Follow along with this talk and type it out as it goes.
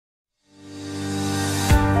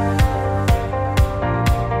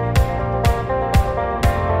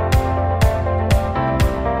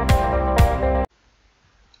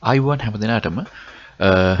ආයුවන් හැමදෙනාටම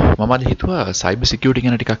මම අද හිතුවා සයිබර් සිකියුරිටි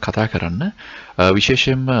ගැන ටිකක් කතා කරන්න.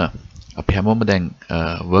 විශේෂයෙන්ම අපි හැමෝම දැන්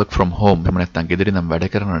work from home එහෙම නැත්නම් ගෙදරින් නම් වැඩ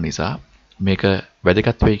කරන නිසා මේක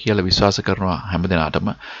වැදගත් වෙයි කියලා විශ්වාස කරනවා හැමදෙනාටම.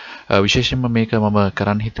 විශේෂයෙන්ම මේක මම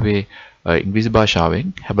කරන්න හිතුවේ ඉංග්‍රීසි භාෂාවෙන්.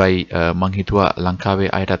 හැබැයි මම හිතුවා ලංකාවේ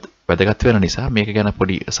අයටත් වැදගත් වෙන නිසා මේක ගැන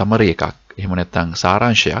පොඩි සමරි එකක් එහෙම නැත්නම්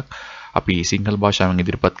සාරාංශයක් අපි සිංහල භාෂාවෙන්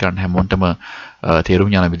ඉදිරිපත් කරන්න හැමෝටම තේරුම්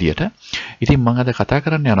යන විදියට. ඉතින් මම අද කතා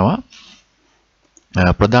කරන්න යනවා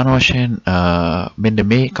ප්‍රධාන වශයෙන් මෙන්න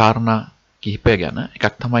මේ කාරණා කිහිපය ගැන.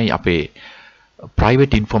 එකක් තමයි අපේ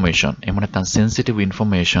private information එහෙම නැත්නම් sensitive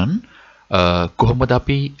information කොහොමද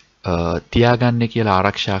අපි තියාගන්නේ කියලා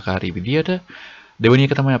ආරක්ෂාකාරී විදියට. දෙවෙනි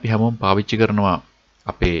එක තමයි අපි හැමෝම පාවිච්චි කරනවා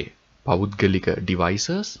අපේ පෞද්ගලික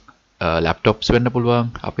devices laptops වෙන්න පුළුවන්,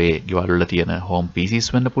 අපේ ගෙවල් වල තියෙන home PCs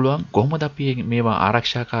වෙන්න පුළුවන්. කොහොමද අපි මේවා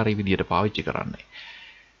ආරක්ෂාකාරී විදියට පාවිච්චි කරන්නේ?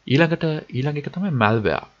 ඊළඟ එක තමයි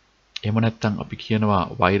malware. එහෙම නැත්නම් අපි කියනවා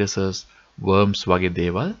viruses, worms වගේ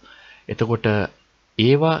දේවල්. එතකොට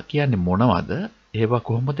ඒවා කියන්නේ මොනවද? ඒවා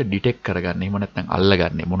කොහොමද ඩිටෙක්ට් කරගන්නේ? එහෙම නැත්නම්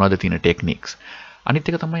අල්ලගන්නේ? මොනවද තියෙන ටෙක්නික්ස්? අනිත්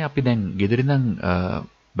එක තමයි අපි දැන් ගෙදරින් ඉඳන්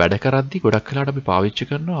වැඩ කරද්දි ගොඩක් වෙලාවට අපි පාවිච්චි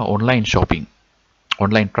කරනවා online shopping,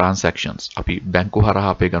 online transactions. අපි බැංකු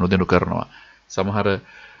හරහා අපේ ගනුදෙනු කරනවා. සමහර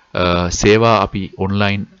සේවා අපි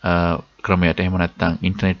online ක්‍රමයට එහෙම නැත්නම්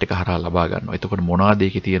ඉන්ටර්නෙට් එක හරහා ලබා ගන්නවා. එතකොට මොනවද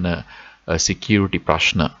ඒකේ තියෙන security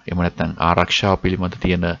ප්‍රශ්න එහෙම නැත්නම් ආරක්ෂාව පිළිබඳ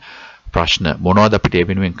තියෙන ප්‍රශ්න මොනවද අපිට ඒ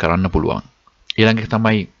වෙනුවෙන් කරන්න පුළුවන්? ඊළඟ එක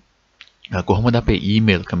තමයි කොහොමද අපේ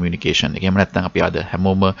email communication එක. එහෙම නැත්නම් අපි අද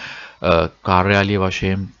හැමෝම කාර්යාලීය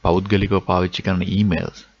වශයෙන් පෞද්ගලිකව පාවිච්චි කරන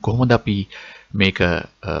emails කොහොමද අපි මේක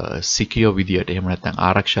secure විදියට එහෙම නැත්නම්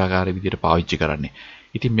ආරක්ෂාකාරී විදියට පාවිච්චි කරන්නේ?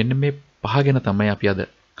 ඉතින් මෙන්න මේ පහ ගැන තමයි අපි අද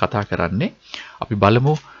කතා කරන්නේ. අපි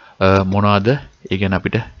බලමු මොනවද ඒ ගැන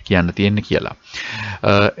අපිට කියන්න තියෙන්නේ කියලා.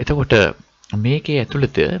 එතකොට මේකේ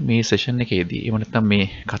ඇතුළත මේ සෙෂන් එකේදී එහෙම නැත්නම් මේ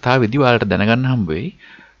කතාවේදී ඔයාලට දැනගන්න හම්බ වෙයි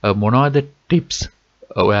මොනවද ටිප්ස්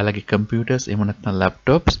ඔයාලගේ කම්පියුටර්ස් එහෙම නැත්නම්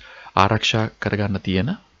ලැප්ටොප්ස් ආරක්ෂා කරගන්න තියෙන.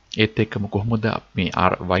 ඒත් එක්කම කොහොමද මේ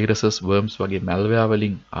viruses, worms වගේ malware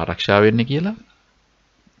වලින් ආරක්ෂා වෙන්නේ කියලා.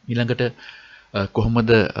 ඊළඟට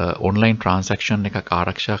කොහොමද online transaction එකක්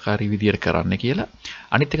ආරක්ෂාකාරී විදියට කරන්න කියලා.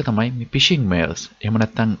 අනිත් එක තමයි මේ phishing mails. එහෙම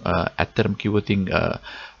නැත්නම් ඇත්තටම කිව්වොත්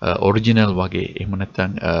original වගේ එහෙම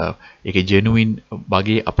නැත්නම් ඒකේ genuine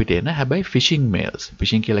වගේ අපිට එන හැබැයි phishing mails.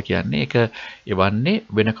 phishing කියලා කියන්නේ ඒක එවන්නේ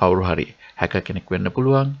වෙන කවුරු හරි hacker කෙනෙක් වෙන්න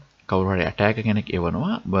පුළුවන්. කවුරු හරි attacker කෙනෙක්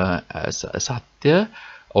එවනවා සත්‍ය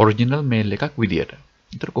original mail එකක් විදියට.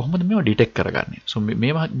 ඒතර කොහොමද මේවා ඩිටෙක්ට් කරගන්නේ? So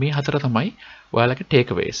මේ හතර තමයි ඔයාලගේ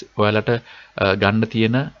takeaways. ඔයාලට ගන්න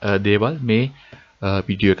තියෙන දේවල් මේ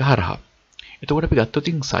වීඩියෝ එක හරහා. එතකොට අපි ගත්තොත්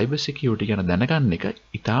cyber security ගැන දැනගන්න එක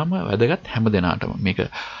ඉතාම වැදගත් හැම දෙනාටම. මේක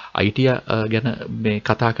IT ගැන මේ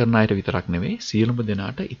කතා කරන අයට විතරක් නෙවෙයි සියලුම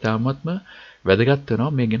දෙනාට ඉතාමත්ම වැදගත්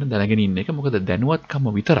වෙනවා මේ ගැන දැනගෙන ඉන්න එක. මොකද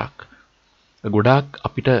දැනුවත්කම විතරක් ගොඩාක්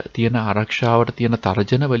අපිට තියෙන ආරක්ෂාවට තියෙන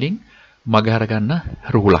තර්ජන වලින් මග අරගන්න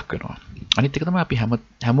රුහුලක් වෙනවා. අනිත් එක තමයි අපි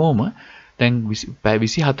හැමෝම දැන්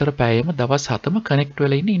 24 පැයෙම දවස් 7ම කනෙක්ට්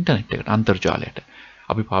වෙලා ඉන්නේ ඉන්ටර්නෙට් එකට, අන්තර්ජාලයට.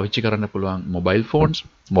 අපි පාවිච්චි කරන්න පුළුවන් mobile phones,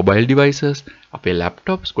 mobile devices, අපේ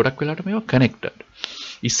laptops ගොඩක් වෙලාවට මේවා connected.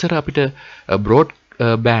 ඉස්සර අපිට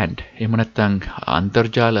broadband එහෙම නැත්නම්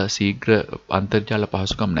ශීඝ්‍ර අන්තර්ජාල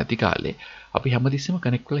පහසුකම් නැති කාලේ අපි හැමතිස්සෙම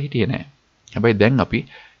කනෙක්ට් වෙලා හිටියේ නැහැ. හැබැයි දැන් අපි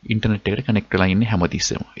ඉන්ටර්නෙට් එකට කනෙක්ට් වෙලා ඉන්නේ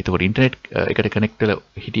හැමතිස්සෙම. ඒතකොට ඉන්ටර්නෙට් එකට කනෙක්ට් වෙලා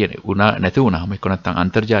හිටියේ නැති වුණාම එක්ක නැත්නම්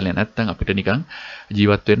අන්තර්ජාලය නැත්නම් අපිට නිකන්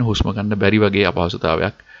ජීවත් වෙන්න හුස්ම ගන්න බැරි වගේ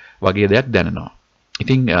අපහසුතාවයක් වගේ දෙයක් දැනෙනවා.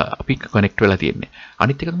 ඉතින් අපි කනෙක්ට් වෙලා තියෙන්නේ.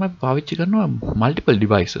 අනිත් එක තමයි පාවිච්චි කරනවා multiple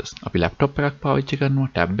devices. අපි laptop එකක් පාවිච්චි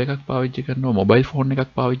කරනවා, tab එකක් පාවිච්චි කරනවා, mobile phone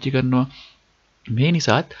එකක් පාවිච්චි කරනවා. මේ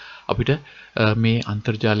නිසාත් අපිට මේ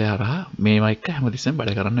අන්තර්ජාලය හරහා මේවා එක්ක හැමතිස්සෙම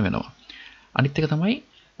වැඩ කරන්න වෙනවා. අනිත් එක තමයි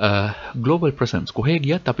global presence. කොහේ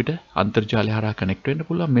ගියත් අපිට අන්තර්ජාලය හරහා කනෙක්ට් වෙන්න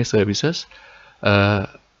පුළුවන් මේ services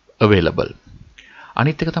available.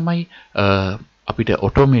 අනිත් එක තමයි අපිට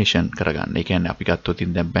automation කරගන්න. ඒ කියන්නේ අපි ගත්තොත්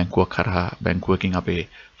දැන් බැංකුවක් හරහා බැංකුවකින් අපේ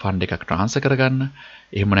ෆන්ඩ් එකක් ට්‍රාන්ස්ෆර් කරගන්න.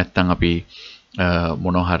 එහෙම නැත්නම් අපි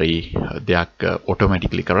මොනවා හරි දෙයක්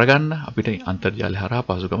automatically කරගන්න අපිට අන්තර්ජාලය හරහා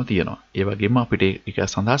පහසුකම තියෙනවා. ඒ වගේම අපිට ඒක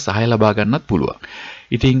සඳහා සහාය ලබා ගන්නත් පුළුවන්.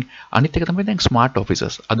 ඉතින් අනිත් එක තමයි දැන් smart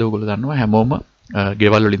offices. අද ඔයගොල්ලෝ දන්නවා හැමෝම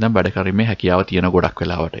ගෙවල් වලින් ඉඳන් වැඩ කරීමේ හැකියාව තියෙන ගොඩක්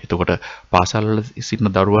වෙලාවට. එතකොට පාසල් වල සිටින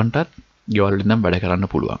දරුවන්ටත් ගෙවල් වලින් ඉඳන් වැඩ කරන්න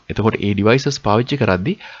පුළුවන්. එතකොට ඒ devices පාවිච්චි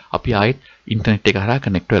කරද්දී අපි ආයෙත් ඉන්ටර්නෙට් එක හරහා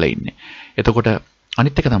කනෙක්ට් වෙලා ඉන්නේ. එතකොට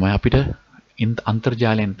අනිත් එක තමයි අපිට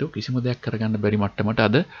අන්තර්ජාලයෙන් කිසිම දෙයක් කරගන්න බැරි මට්ටමට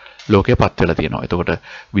අද ලෝකය පත් වෙලා තියෙනවා. එතකොට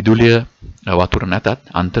විදුලිය වතුර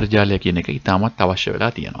නැතත් අන්තර්ජාලය කියන එක ඉතාමත් අවශ්‍ය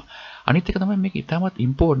වෙලා තියෙනවා. අනිත් එක තමයි මේක ඉතාමත්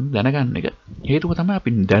ඉම්පෝර්ටන්ට් දැනගන්න එක. හේතුව තමයි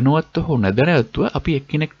අපි දැනුවත්ව හෝ නැදැනුවත්ව අපි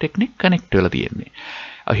එක්කෙනෙක්ට එක්කෙනෙක් කනෙක්ට් වෙලා තියෙන්නේ.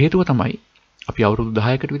 හේතුව තමයි අපි අවුරුදු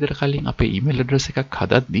 10කට විතර කලින් අපේ ඊමේල් ඇඩ්‍රස් එකක්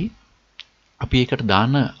හදද්දී අපි ඒකට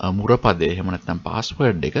දාන මුරපදේ එහෙම නැත්නම්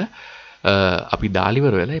පාස්වර්ඩ් එක අපි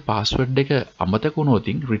දාලිවර වෙලා ඒ පාස්වර්ඩ් එක අමතක වුණොත්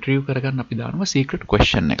රිට්‍රීව් කරගන්න අපි දානවා සීක්‍රට්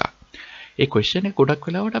ක්වෙස්චන් එකක්. ඒ ක්වෙස්චන් එක ගොඩක්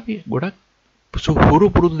වෙලාවට අපි ගොඩක් සුහුරු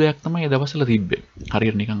පුරුදු දෙයක් තමයි ඒ දවස්වල තිබ්බේ.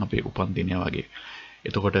 හරියට නිකන් අපේ උපන්දිනය වගේ.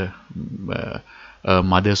 එතකොට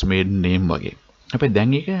මදර්ස් මේඩ් නේම් වගේ. හැබැයි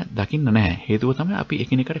දැන් ඒක දකින්න නැහැ. හේතුව තමයි අපි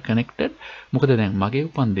එකිනෙකට කනෙක්ටඩ්. මොකද දැන් මගේ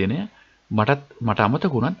උපන්දිනය මට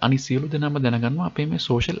අමතක වුණත් අනිත් සියලු දෙනාම දැනගන්නවා අපේ මේ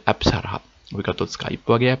සෝෂල් ඇප්ස් හරහා. අපි ගත්තොත් Skype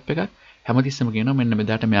වගේ ඇප් එකක් හැමතිස්සෙම කියනවා මෙන්න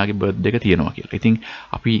මෙදාට මෙයාගේ බර්ත්ඩේ එක තියෙනවා කියලා. ඉතින්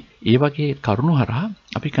අපි ඒ වගේ කරුණු හරහා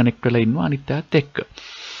අපි කනෙක්ට් වෙලා ඉන්නවා අනිත් අයත් එක්ක.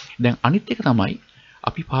 දැන් අනිත් එක තමයි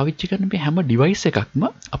අපි පාවිච්චි කරන මේ හැම ඩිවයිස් එකක්ම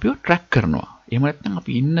අපිව ට්‍රැක් කරනවා. එහෙම නැත්නම්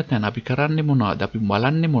අපි ඉන්න තැන අපි කරන්නේ මොනවද? අපි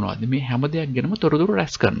බලන්නේ මොනවද? මේ හැම දෙයක් ගැනම තොරතුරු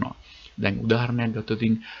රැස් කරනවා. දැන් උදාහරණයක් ගත්තොත්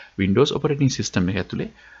Windows operating system එක ඇතුලේ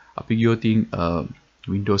අපි ගියොත්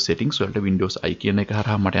Windows settings වලට Windows i කියන එක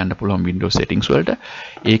හරහා මට යන්න පුළුවන් Windows settings වලට.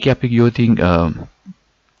 ඒකේ අපි ගියොත්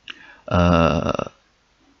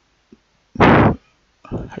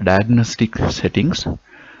diagnostic settings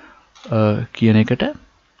කියන එකට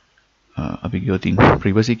අපි ගියොත්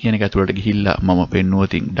privacy කියන එක ඇතුළට ගිහිල්ලා මම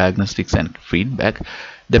පෙන්නුවොත් diagnostics and feedback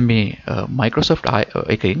දැන් මේ Microsoft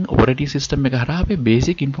එකෙන් operating system එක හරහා අපි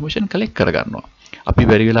basic information collect කරගන්නවා. අපි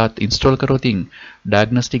බැරි වෙලාවත් install කරොත්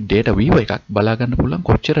diagnostic data view එකක් බලා ගන්න පුළුවන්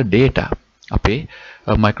කොච්චර data අපේ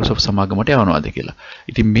Microsoft සමාගමට යවනවාද කියලා.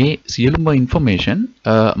 ඉතින් මේ සියලුම information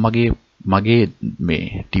මගේ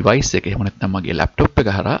මේ device එක එහෙම නැත්නම් මගේ laptop එක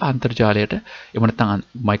හරහා අන්තර්ජාලයට එහෙම නැත්නම්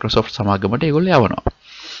Microsoft සමාගමට ඒගොල්ලෝ යවනවා.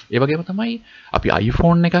 ඒ වගේම තමයි අපි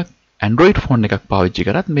iPhone එකක් Android phone එකක් පාවිච්චි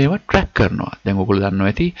කරත් මේවා track කරනවා. දැන් ඔයගොල්ලෝ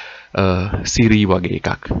දන්නවා ඇති Siri වගේ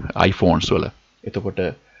එකක් iPhones වල. එතකොට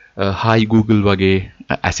Hi Google වගේ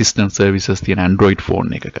assistant services තියෙන Android phone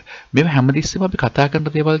එකක. මේවා හැමතිස්සෙම අපි කතා කරන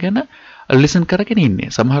දේවල් ගැන listen කරගෙන ඉන්නේ.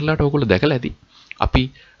 සමහරట్లాට ඔයගොල්ලෝ දැකලා ඇති. අපි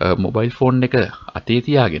mobile phone එක අතේ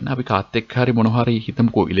තියාගෙන අපි කාත් එක්ක හරි මොන හරි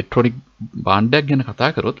හිතමුකෝ ඉලෙක්ට්‍රොනික භාණ්ඩයක් ගැන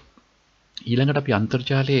කතා කරොත් ඊළඟට අපි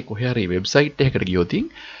අන්තර්ජාලයේ කොහේ හරි වෙබ්සයිට් එකකට ගියොත්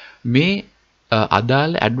මේ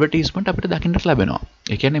අදාළ ඇඩ්වර්ටයිස්මන්ට් අපිට දකින්නට ලැබෙනවා.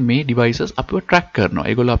 ඒ කියන්නේ මේ devices අපිව track කරනවා.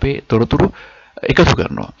 ඒගොල්ලෝ අපේ තොරතුරු එකතු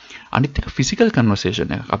කරනවා. අනිත් එක physical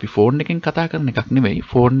conversation එක. අපි phone එකෙන් කතා කරන එකක් නෙවෙයි.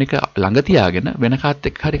 phone එක ළඟ තියාගෙන වෙන කාත්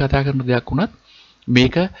එක්ක හරි කතා කරන දෙයක් වුණත්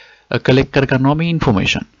මේක collect කර ගන්නවා මේ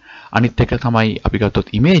information. අනිත් එක තමයි අපි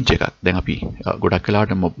ගත්තොත් image එකක්. දැන් අපි ගොඩක්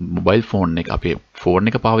වෙලාවට mobile phone එක අපේ phone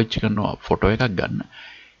එක පාවිච්චි කරනවා photo එකක් ගන්න.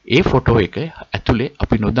 ඒ ෆොටෝ එක ඇතුලේ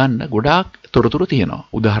අපි නොදන්න ගොඩාක් තොරතුරු තියෙනවා.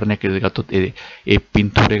 උදාහරණයක් විදිහට ගත්තොත් ඒ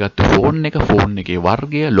පින්තූරය ගත්ත ෆෝන් එකේ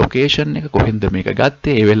වර්ගය, ලොකේෂන් එක, කොහෙන්ද මේක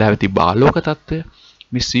ගත්තේ, ඒ වෙලාවේ තිබ්බ ආලෝක තත්ත්වය,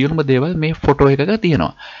 මේ සියලුම දේවල් මේ ෆොටෝ එකක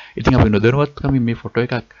තියෙනවා. ඉතින් අපි නොදැනුවත්කම මේ ෆොටෝ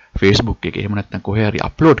එකක් Facebook එකේ එහෙම නැත්නම් කොහේ හරි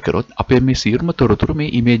අප්ලෝඩ් කරොත් අපේ මේ සියලුම තොරතුරු මේ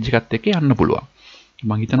ඉමේජ් එකත් එක්ක යන්න පුළුවන්.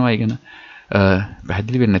 මම හිතනවා ඒ ගැන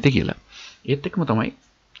පැහැදිලි වෙන්නේ නැති කියලා. ඒත් එක්කම තමයි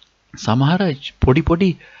සමහර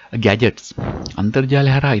පොඩි gadgets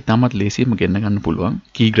අන්තර්ජාලය හරහා ඉතාමත් ලේසියෙන්ම ගෙන්න ගන්න පුළුවන්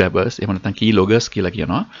key grabbers එහෙම නැත්නම් key loggers කියලා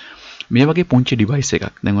කියනවා. මේ වගේ පුංචි device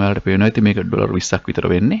එකක්. දැන් ඔයාලට පේනවා ඇති මේක $20ක් විතර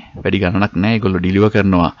වෙන්නේ. වැඩි ගණනක් නැහැ. ඒගොල්ලෝ deliver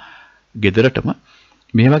කරනවා ගෙදරටම.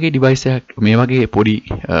 මේ වගේ device එකක් මේ වගේ පොඩි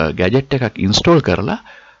gadget එකක් install කරලා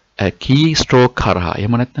key stroke හරහා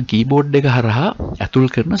එහෙම නැත්නම් keyboard එක හරහා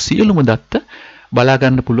ඇතුල් කරන සියලුම දත්ත බලා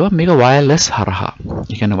ගන්න පුළුවන් මේක wireless හරහා.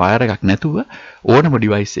 ඒ කියන්නේ wire එකක් නැතුව ඕනම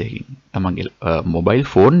device එකකින් තමන්ගේ mobile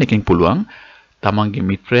phone එකකින් පුළුවන් තමන්ගේ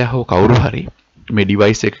මිත්‍රයා හෝ කවුරු හරි මේ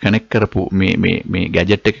device එක connect කරපු මේ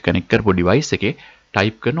gadget එක connect කරපු device එකේ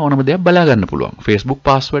type කරන ඕනම දෙයක් බලා ගන්න පුළුවන්. Facebook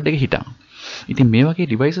password එක හිටන්. ඉතින් මේ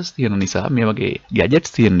වගේ devices තියෙන නිසා මේ වගේ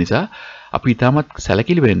gadgets තියෙන නිසා අපි ඉතාමත්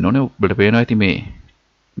සැලකිලි වෙන්න ඕනේ. ඔබට පේනවා ඇති මේ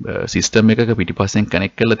system එකක පිටිපස්සෙන්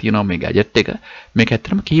connect කරලා තියෙනවා මේ gadget එක. මේක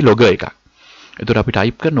ඇත්තටම key logger එකක්. එතකොට අපි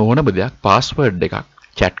type කරන ඕනම දෙයක් password එකක්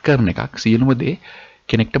chat කරන එකක් සියලුම දේ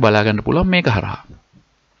කෙනෙක්ට බලා ගන්න පුළුවන් මේක හරහා.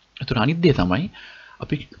 එතකොට අනිත් දේ තමයි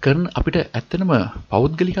අපිට ඇත්තටම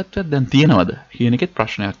පෞද්ගලිකත්වයක් දැන් තියෙනවද කියන එකෙත්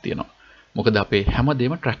ප්‍රශ්නයක් තියෙනවා. මොකද අපේ හැම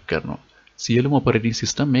දෙයක්ම track කරනවා. සියලුම operating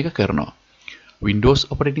system මේක කරනවා. Windows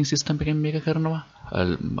operating system එකෙන් මේක කරනවා.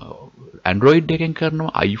 Android එකෙන්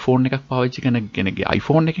කරනවා. iPhone එකක් පාවිච්චි කරන කෙනෙක්ගේ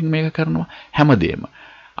iPhone එකෙන් මේක කරනවා. හැමදේම.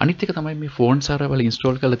 අනිත් එක තමයි මේ phones වල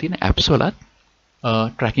install කරලා තියෙන apps වලත්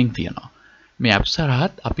tracking තියෙනවා. මේ apps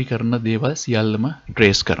හරහාත් අපි කරන දේවල් සියල්ලම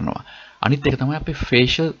trace කරනවා. අනිත් එක තමයි අපේ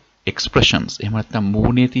facial expressions. එහෙම නැත්නම්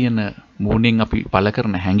මූණෙන් අපි පළ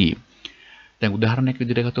කරන හැඟීම්. දැන් උදාහරණයක්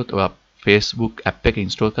විදිහට ගත්තොත් ඔයා Facebook app එක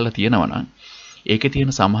install කරලා තියෙනවා නම් ඒකේ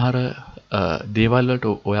තියෙන සමහර දේවල් වලට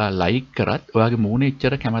ඔයා ලයික් කරත් ඔයාගේ මූණේ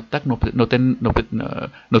එච්චර කැමැත්තක්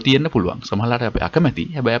නොතියෙන්න පුළුවන්. සමහරවිට අපි අකමැති.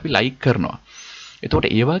 හැබැයි අපි ලයික් කරනවා. එතකොට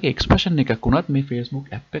ඒ වගේ එක්ස්ප්‍රෙෂන් එකක් වුණත් මේ Facebook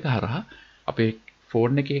app එක හරහා අපේ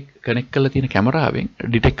ෆෝන් එකේ කනෙක්ට් කරලා තියෙන කැමරාවෙන්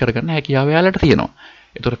ඩිටෙක්ට් කරගන්න හැකියාව එයාලට තියෙනවා.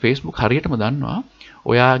 එතකොට Facebook හරියටම දන්නවා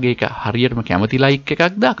ඔයාගේ එක හරියටම කැමති ලයික්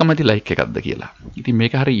එකක්ද අකමැති ලයික් එකක්ද කියලා. ඉතින්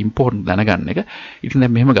මේක හරිය ඉම්පෝටන්ට් දැනගන්න එක. ඉතින්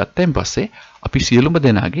දැන් මෙහෙම ගත්තයින් පස්සේ අපි සියලුම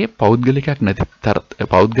දෙනාගේ පෞද්ගලිකත්වයක්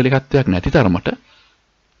නැති තරමට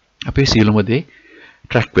අපේ සියලුම දේ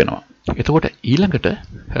ට්‍රැක් වෙනවා. එතකොට ඊළඟට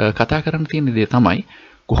කතා කරන්න තියෙන දේ තමයි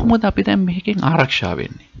කොහොමද අපි දැන් මේකෙන් ආරක්ෂා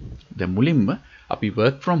වෙන්නේ? දැන් මුලින්ම අපි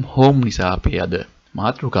work from home නිසා අපේ අද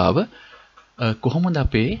මාතෘකාව කොහොමද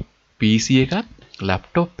අපේ PC එකක්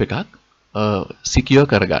laptop එකක් secure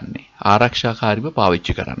කරගන්නේ ආරක්ෂාකාරීව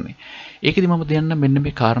පාවිච්චි කරන්නේ. ඒකෙදි මම දෙන්න මෙන්න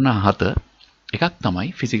මේ කාරණා 7 එකක් තමයි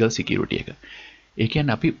physical security එක. ඒ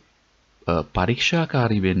කියන්නේ අපි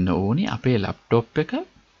පරීක්ෂාකාරී වෙන්න ඕනි අපේ laptop එක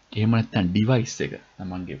එහෙම නැත්නම් device එක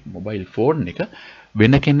තමන්ගේ mobile phone එක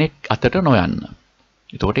වෙන කෙනෙක් අතට නොයන්න.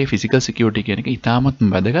 එතකොට මේ physical security කියන එක ඉතාමත්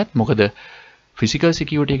වැදගත්. මොකද physical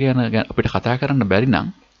security ගැන අපිට කතා කරන්න බැරි නම්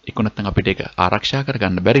ඒක නැත්නම් අපිට ඒක ආරක්ෂා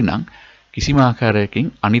කරගන්න බැරි නම් කිසිම ආකාරයකින්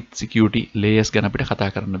අනිත් security layers ගැන අපිට කතා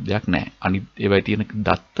කරන්න දෙයක් නැහැ. අනිත් ඒවයි තියෙන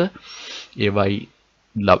දත්ත ඒවයි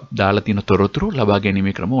දාලා තියෙන තොරතුරු ලබා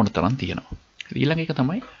ගැනීමේ ක්‍රම ඕන තරම් තියෙනවා. ඊළඟ එක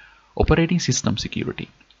තමයි operating system security.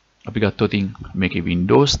 අපි ගත්තොත් මේකේ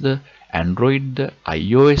Windows ද Android ද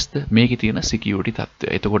iOS ද මේකේ තියෙන security තත්ත්වය.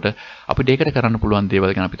 එතකොට අපිට ඒකට කරන්න පුළුවන්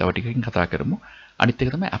දේවල් ගැන අපි තව ටිකකින් කතා කරමු. අනිත් එක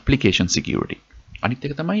තමයි application security. අනිත්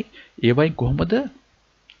එක තමයි ඒවයින් කොහොමද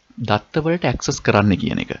දත්ත වලට access කරන්න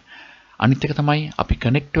කියන එක. අනිත් එක තමයි අපි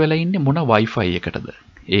connect වෙලා ඉන්නේ මොන wifi එකටද?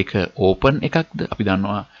 ඒක open එකක්ද? අපි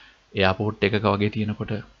දන්නවා airport එකක වගේ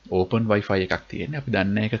තියෙනකොට open wifi එකක් තියෙන්නේ. අපි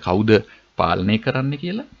දන්නේ ඒක කවුද පාලනය කරන්න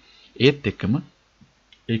කියලා. ඒත් එක්කම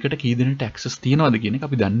ඒකට කී දෙනෙක්ට access තියනවද කියන එක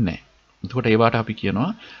අපි දන්නේ නැහැ. එතකොට ඒවට අපි කියනවා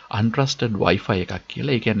untrusted wifi එකක්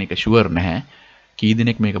කියලා. ඒ කියන්නේ ඒක sure නැහැ. කී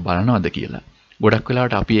දෙනෙක් මේක බලනවද කියලා. ගොඩක්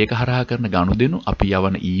වෙලාවට අපි ඒක හරහා කරන ගනුදෙනු අපි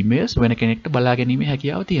යවන emails වෙන කෙනෙක්ට බලා ගැනීමේ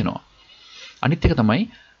හැකියාව තියෙනවා. අනිත් එක තමයි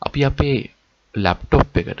අපි අපේ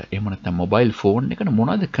laptop එකට එහෙම නැත්නම් mobile phone එකට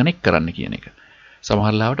මොනවද connect කරන්න කියන එක.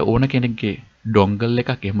 සමහර ලාවට ඕන කෙනෙක්ගේ dongle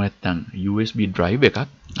එකක් එහෙම නැත්නම් USB drive එකක්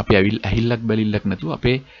අපි ඇහිල්ලක් බැලිල්ලක් නැතුව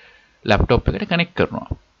අපේ laptop එකට connect කරනවා.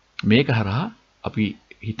 මේක හරහා අපි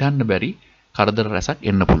හිතන්න බැරි කරදර රැසක්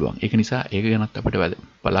එන්න පුළුවන්. ඒක නිසා ඒක ගැනත් අපිට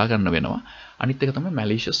බලා ගන්න වෙනවා. අනිත් එක තමයි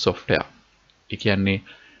malicious software. ඒ කියන්නේ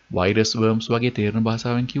virus worms වගේ තේරෙන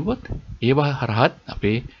භාෂාවෙන් කිව්වොත් ඒවා හරහාත්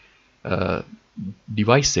අපේ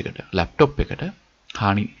device එකට laptop එකට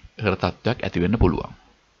හානි කර තත්ත්වයක් ඇති වෙන්න පුළුවන්.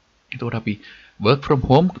 එතකොට අපි work from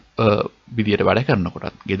home විදියට වැඩ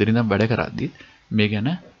කරනකොටත් ගෙදරින් ඉඳන් වැඩ කරද්දි මේ ගැන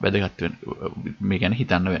වැදගත් මේ ගැන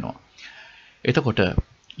හිතන්න වෙනවා. එතකොට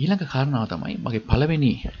ඊළඟ කාරණාව තමයි මගේ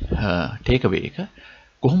පළවෙනි take away එක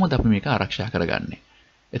කොහොමද අපි මේක ආරක්ෂා කරගන්නේ.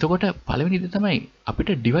 එතකොට පළවෙනි දේ තමයි අපිට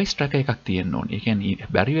device tracker එකක් තියෙන්න ඕනේ. ඒ කියන්නේ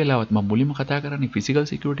බැරි වෙලාවත් මම මුලින්ම කතා කරන්නේ physical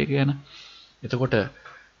security එක ගැන. එතකොට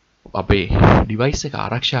අපේ device එක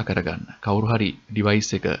ආරක්ෂා කරගන්න කවුරු හරි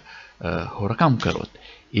device එක හොරකම් කරොත්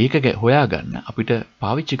ඒක හොයාගන්න අපිට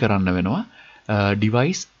පාවිච්චි කරන්න වෙනවා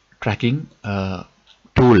device tracking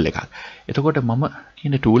tool එකක්. එතකොට මම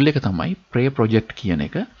කියන tool එක තමයි Prey project කියන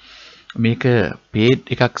එක. මේක paid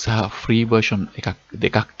එකක් සහ free version එකක්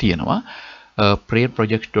දෙකක් තියෙනවා.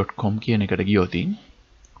 preyproject.com කියන එකට ගියොත්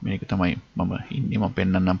මේක තමයි මම ඉන්නේ මම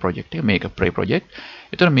පෙන්නන්නම් project එක. මේක Prey project.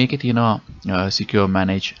 එතකොට මේකේ තියෙනවා secure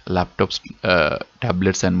manage laptops,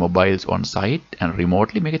 tablets and mobiles on site and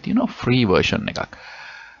remotely. මේකේ තියෙනවා free version එකක්.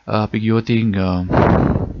 අපි ගියොත්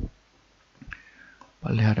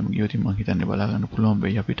පල්ලෙහාටම ගියොත් මම හිතන්නේ බලා ගන්න පුළුවන්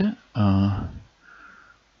වෙයි අපිට.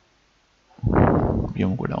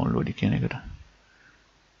 යමුකෝ download කියන එකට.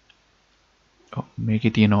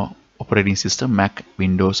 මේකේ තියෙනවා operating system Mac,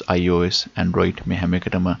 Windows, iOS, Android මේ හැම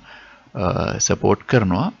එකටම support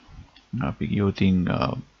කරනවා. අපි ගියොත්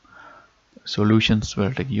solutions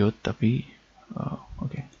වලට ගියොත් අපි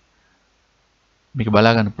okay මේක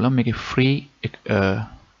බලා ගන්න පුළුවන්. මේකේ free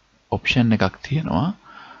option එකක් තියෙනවා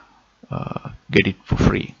get it for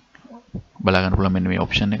free බලා ගන්න පුළුවන් මෙන්න මේ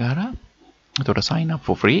option එක හරහා. එතකොට sign up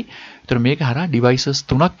for free. එතකොට මේක හරහා devices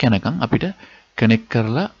 3ක් යනකම් අපිට connect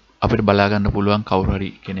කරලා අපිට බලා ගන්න පුළුවන් කවුරු හරි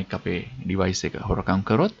කෙනෙක් අපේ device එක හොරකම්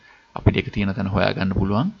කරොත් අපිට ඒක තියෙන තැන හොයා ගන්න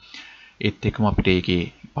පුළුවන්. ඒත් එක්කම අපිට ඒකේ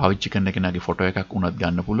පාවිච්චි කරන කෙනාගේ ෆොටෝ එකක් උනත්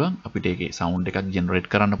ගන්න පුළුවන්. අපිට ඒකේ sound එකක් generate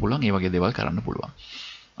කරන්න පුළුවන්. ඒ වගේ දේවල් කරන්න පුළුවන්.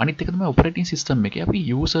 අනිත් එක තමයි operating system එකේ අපි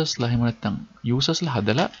usersලා එහෙම නැත්නම් usersලා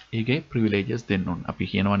හදලා ඒකේ privileges දෙන්න ඕන. අපි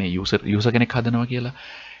කියනවානේ user කෙනෙක් හදනවා කියලා.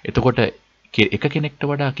 එතකොට එක කෙනෙක්ට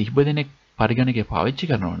වඩා කිහිප දෙනෙක් පරිගණකය පාවිච්චි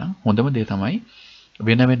කරනවා නම් හොඳම දේ තමයි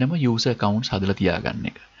වෙන වෙනම user accounts හදලා තියාගන්න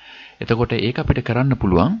එක. එතකොට ඒක අපිට කරන්න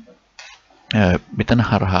පුළුවන් මෙතන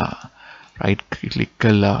හරහා right click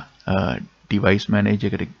කරලා device manager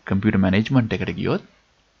එකට computer management එකට ගියොත්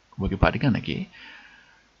ඔබගේ පරිගණකේ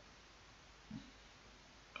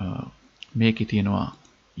මේකේ තියෙනවා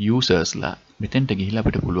usersලා මෙතෙන්ට ගිහිල්ලා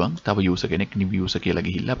අපිට පුළුවන් තව user කෙනෙක් new user කියලා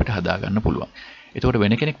ගිහිල්ලා අපිට හදා ගන්න පුළුවන්. එතකොට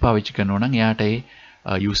වෙන කෙනෙක් පාවිච්චි කරනවා නම් එයාට ඒ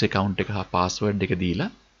user account එක හා password එක දීලා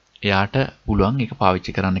එයාට පුළුවන් ඒක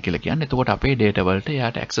පාවිච්චි කරන්න කියලා කියන්නේ. එතකොට අපේ data වලට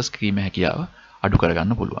එයාට access කිරීමේ හැකියාව අඩු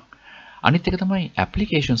කරගන්න පුළුවන්. අනිත් එක තමයි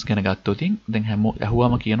applications ගැන ගත්තොත් දැන්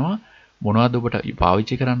අහුවාම කියනවා මොනවද ඔබට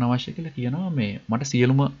පාවිච්චි කරන්න අවශ්‍ය කියලා කියනවා මේ මට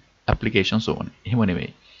සියලුම applications ඕනේ. එහෙම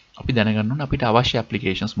නෙවෙයි. අපි දැනගන්න ඕනේ අපිට අවශ්‍ය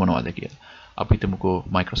applications මොනවද කියලා. අපි හිතමුකෝ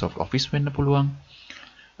Microsoft Office වෙන්න පුළුවන්.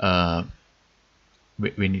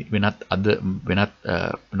 වෙනත්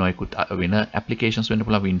නොයෙකුත් වෙන applications වෙන්න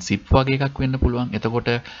පුළුවන්. WinZip වගේ එකක් වෙන්න පුළුවන්. එතකොට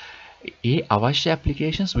ඒ අවශ්‍ය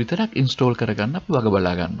applications විතරක් install කරගන්න අපි වග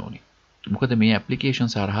බලා ගන්න ඕනේ. මොකද මේ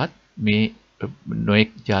applications හරහත් මේ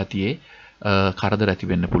නොයෙක් જાතියේ කරදර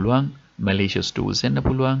ඇති වෙන්න පුළුවන්. malicious tools එන්න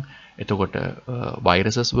පුළුවන්. එතකොට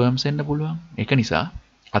viruses worms එන්න පුළුවන්. ඒක නිසා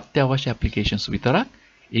අත්‍යවශ්‍ය applications විතරක්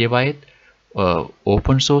ඒවයිත්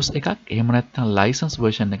open source එකක් එහෙම නැත්නම් license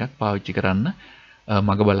version එකක් පාවිච්චි කරන්න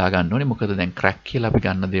මග බලා ගන්න ඕනේ. මොකද දැන් crack කියලා අපි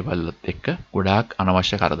ගන්න දේවල්ත් එක්ක ගොඩාක්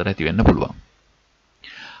අනවශ්‍ය කරදර ඇති වෙන්න පුළුවන්.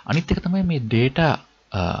 අනිත් එක තමයි මේ data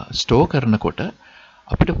store කරනකොට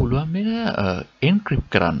අපිට පුළුවන් මේක encrypt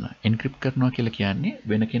කරන්න. encrypt කරනවා කියලා කියන්නේ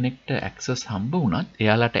වෙන කෙනෙක්ට access හම්බ වුණත්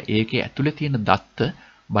එයාලට ඒකේ ඇතුලේ තියෙන දත්ත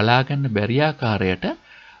බලා ගන්න බැරි ආකාරයට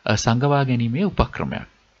සංගවා ගැනීමේ උපක්‍රමයක්.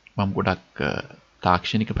 මම ගොඩක්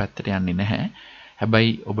තාක්ෂණික පැත්තට යන්නේ නැහැ. හැබැයි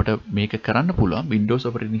ඔබට මේක කරන්න පුළුවන් Windows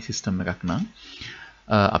operating system එකක් නම්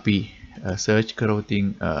අපි search කරොතින්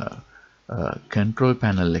control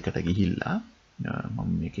panel එකට ගිහිල්ලා මම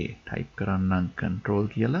මේකේ type කරන්නම් control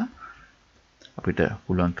කියලා අපිට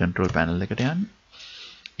පුළුවන් control panel එකට යන්න.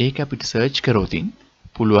 ඒක අපිට search කරොතින්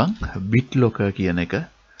පුළුවන් BitLocker කියන එක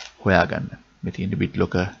හොයාගන්න. මේ තියෙන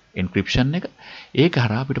BitLocker encryption එක. ඒක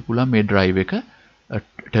හරහා අපිට පුළුවන් මේ drive එක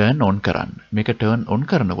turn on කරන්න. මේක turn on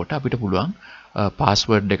කරනකොට අපිට පුළුවන්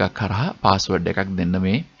password එකක් හරහා password එකක් දෙන්න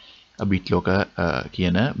මේ BitLocker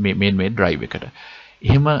කියන මේ drive එකට.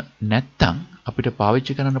 එහෙම නැත්නම් අපිට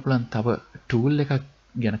පාවිච්චි කරන්න පුළුවන් තව tool එකක්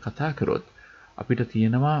ගැන කතා කරොත් අපිට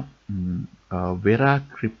තියෙනවා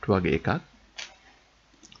VeraCrypt වගේ එකක්.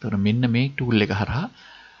 එතකොට මෙන්න මේ tool එක හරහා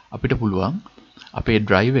අපිට පුළුවන් අපේ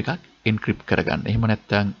drive එකක් encrypt කරගන්න. එහෙම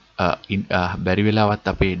නැත්නම් බැරි වෙලාවත්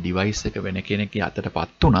අපේ device එක වෙන කෙනෙක්ගේ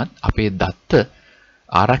අතටපත් උනත් අපේ දත්ත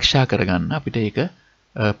ආරක්ෂා කරගන්න අපිට ඒක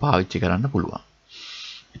පාවිච්චි කරන්න පුළුවන්.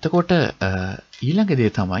 එතකොට ඊළඟ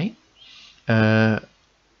දේ තමයි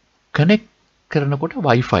connect කරනකොට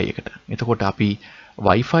wifi එකට. එතකොට අපි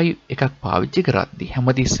wifi එකක් පාවිච්චි කරද්දී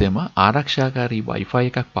හැමතිස්සෙම ආරක්ෂාකාරී wifi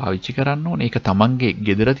එකක් පාවිච්චි කරන්න ඕනේ. ඒක තමන්ගේ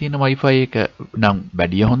ගෙදර තියෙන wifi එක නම්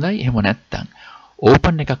වැඩිය හොඳයි. එහෙම නැත්නම්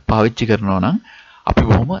open එකක් පාවිච්චි කරනවා නම් අපි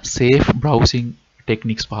බොහොම safe browsing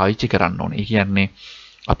techniques පාවිච්චි කරන්න ඕනේ. ඒ කියන්නේ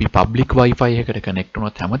අපි public wifi එකට connect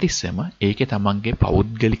වුණොත් හැමතිස්සෙම ඒකේ තමන්ගේ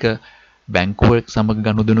පෞද්ගලික බැංකුවක් සමග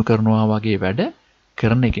ගනුදෙනු කරනවා වගේ වැඩ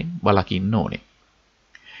කරන එකෙන් බලකින්න ඕනේ.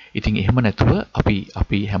 ඉතින් එහෙම නැතුව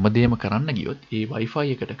අපි හැමදේම කරන්න ගියොත් ඒ wifi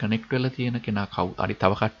එකට connect වෙලා තියෙන කෙනා කවුද? අනිත්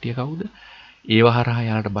තව කට්ටිය කවුද? ඒව හරහා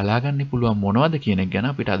යාට බලාගන්න පුළුවන් මොනවද කියන එක ගැන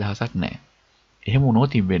අපිට අදහසක් නැහැ. එහෙම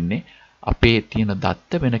වුණොත් වෙන්නේ අපේ තියෙන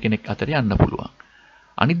දත්ත වෙන කෙනෙක් අතට යන්න පුළුවන්.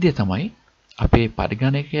 අනිත් දේ තමයි අපේ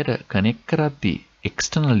පරිගණකයට connect කරද්දී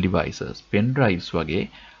external devices, pen drives වගේ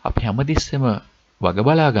අපි හැමතිස්සෙම වග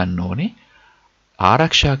බලා ගන්න ඕනේ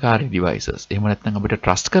ආරක්ෂාකාරී devices. එහෙම නැත්නම් අපිට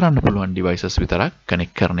trust කරන්න පුළුවන් devices විතරක්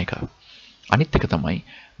connect කරන එක. අනිත් එක තමයි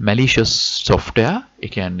malicious software. ඒ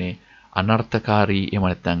කියන්නේ අනර්ථකාරී එහෙම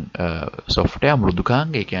නැත්නම් software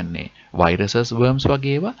මෘදුකාංග. ඒ කියන්නේ viruses, worms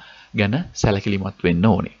වගේ ඒවා ගැන සැලකිලිමත් වෙන්න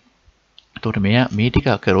ඕනේ. එතකොට මේ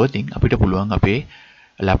ටික කරොත් අපිට පුළුවන් අපේ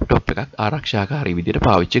laptop එකක් ආරක්ෂාකාරී විදිහට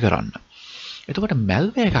පාවිච්චි කරන්න. එතකොට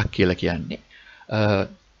malware එකක් කියලා කියන්නේ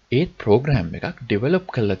ඒ program එකක් develop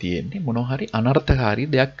කරලා තියෙන්නේ මොනවා හරි අනර්ථකාරී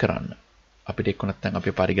දෙයක් කරන්න. අපිට එක්ක නැත්නම්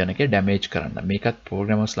අපේ පරිගණකය damage කරන්න. මේකත්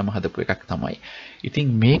programmersලම හදපු එකක් තමයි. ඉතින්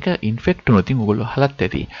මේක infect වුණොත් ඔයගොල්ලෝ අහලත්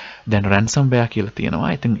ඇති. දැන් ransomware කියලා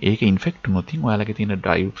තියෙනවා. ඉතින් ඒක infect වුණොත් ඔයාලගේ තියෙන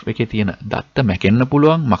drive එකේ තියෙන දත්ත මැකෙන්න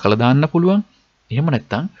පුළුවන්, මකලා දාන්න පුළුවන්. එහෙම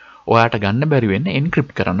නැත්නම් ඔයාට ගන්න බැරි වෙන්නේ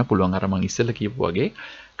encrypt කරන්න පුළුවන්. අර මම ඉස්සෙල්ලා කියපු වගේ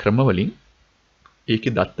ක්‍රම වලින්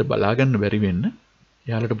ඒකේ දත්ත බලා ගන්න බැරි වෙන්න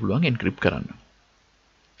එයාලට පුළුවන් encrypt කරන්න.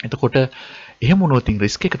 එතකොට එහෙම වුණොත්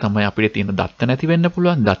රිස්ක් එක තමයි අපිට තියෙන දත්ත නැති වෙන්න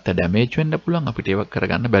පුළුවන්, දත්ත ඩැමේජ් වෙන්න පුළුවන්, අපිට ඒක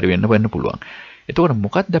කරගන්න බැරි වෙන්න පුළුවන්. එතකොට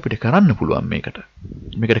මොකක්ද අපිට කරන්න පුළුවන් මේකට?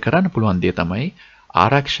 මේකට කරන්න පුළුවන් දේ තමයි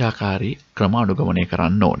ආරක්ෂාකාරී ක්‍රම අනුගමනය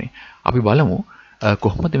කරන්න ඕනේ. අපි බලමු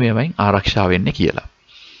කොහොමද මේවෙන් ආරක්ෂා වෙන්නේ කියලා.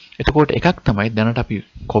 එතකොට එකක් තමයි දැනට අපි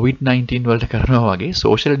COVID-19 වලට කරනවා වගේ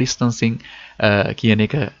social distancing කියන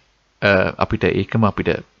එක අපිට ඒකම අපිට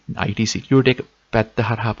IT security එක පැත්ත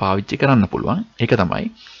හරහා පාවිච්චි කරන්න පුළුවන්. ඒක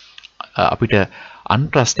තමයි අපිට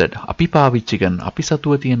untrusted අපි පාවිච්චි කරන අපි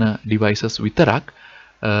සතුව තියෙන devices විතරක්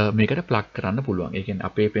මේකට plug කරන්න පුළුවන්. ඒ කියන්නේ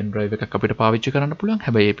අපේ pen drive එකක් අපිට පාවිච්චි කරන්න පුළුවන්.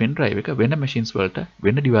 හැබැයි මේ pen drive එක වෙන machines වලට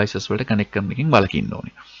වෙන devices වලට connect කරන එකකින් වළකින්න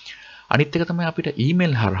ඕනේ. අනිත් එක තමයි අපිට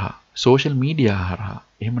email හරහා, social media හරහා,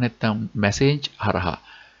 එහෙම නැත්නම් message හරහා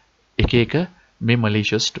එක මේ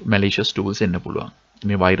malicious tools එන්න පුළුවන්.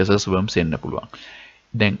 මේ viruses worms එන්න පුළුවන්.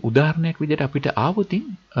 දැන් උදාහරණයක් විදිහට අපිට ආවොතින්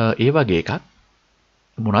ඒ වගේ එකක්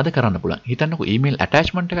මොනවද කරන්න පුළුවන්? හිතන්නකෝ email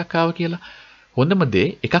attachment එකක් ආව කියලා. හොඳම දේ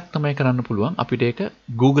එකක් තමයි කරන්න පුළුවන් අපිට ඒක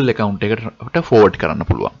Google account එකට forward කරන්න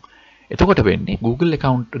පුළුවන්. එතකොට වෙන්නේ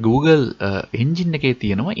Google engine එකේ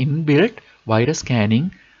තියෙනවා inbuilt virus scanning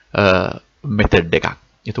method එකක්.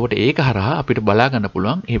 එතකොට ඒක හරහා අපිට බලා ගන්න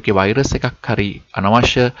පුළුවන් ඒකේ virus එකක් හරි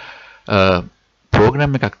අනවශ්‍ය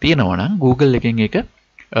program එකක් තියෙනවා නම් Google එකෙන් ඒක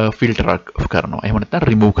filter කරනවා. එහෙම නැත්නම්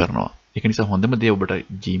remove කරනවා. ඒක නිසා හොඳම දේ ඔබට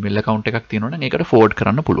Gmail account එකක් තියෙනවා නම් ඒකට forward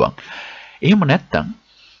කරන්න පුළුවන්. එහෙම නැත්නම්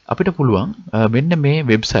අපිට පුළුවන් මෙන්න මේ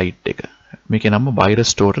website එක. මේකේ නම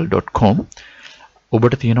virustotal.com.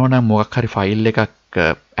 ඔබට තියෙනවා නම් මොකක් හරි file එකක්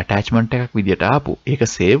attachment එකක් විදියට ආපු ඒක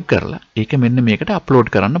save කරලා ඒක මෙන්න මේකට upload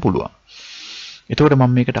කරන්න පුළුවන්. එතකොට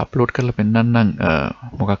මම මේකට upload කරලා පෙන්නන්නම්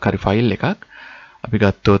මොකක් හරි file එකක්. අපි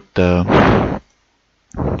ගත්තොත්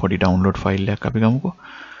පොඩි download file එකක් අපි ගමුකෝ.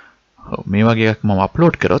 මේ වගේ එකක් මම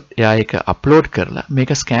upload කරොත් එයා ඒක upload කරලා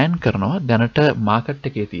මේක scan කරනවා දැනට market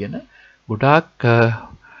එකේ තියෙන ගොඩාක්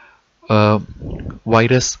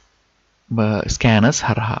virus scanners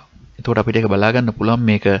හරහා. එතකොට අපිට ඒක බලා ගන්න පුළුවන්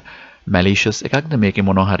මේක malicious එකක්ද, මේකේ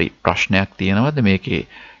මොනවා හරි ප්‍රශ්නයක් තියෙනවද, මේකේ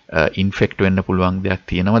infect වෙන්න පුළුවන් දෙයක්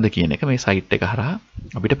තියෙනවද කියන එක මේ site එක හරහා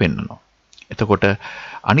අපිට පෙන්නනවා. එතකොට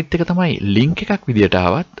අනිත් එක තමයි link එකක් විදියට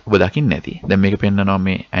ආවත් ඔබ දකින්නේ නැති. දැන් මේක පෙන්නනවා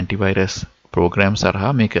මේ antivirus program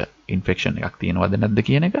සරහා මේක infection එකක් තියෙනවද නැද්ද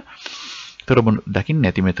කියන එක. ඒතර ඔබ දකින්නේ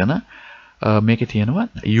නැති මෙතන මේකේ තියෙනවා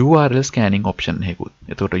URL scanning option එකකුත්.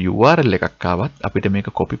 එතකොට URL එකක් ආවත් අපිට මේක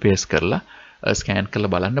copy paste කරලා scan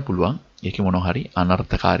කරලා බලන්න පුළුවන් ඒකේ මොනවා හරි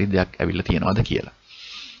අනර්ථකාරී දෙයක් ඇවිල්ලා තියෙනවද කියලා.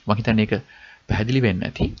 මම හිතන්නේ ඒක පැහැදිලි වෙන්නේ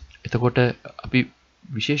නැති. එතකොට අපි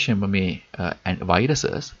විශේෂයෙන්ම මේ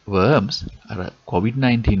viruses, worms අර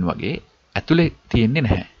COVID-19 වගේ ඇතුලේ තියෙන්නේ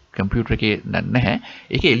නැහැ. කම්පියුටර් එකේ නැහැ.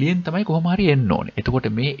 ඒක එළියෙන් තමයි කොහොම හරි එන්න ඕනේ. එතකොට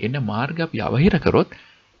මේ එන මාර්ග අපි අවහිර කරොත්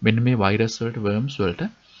මෙන්න මේ virus වලට, worms වලට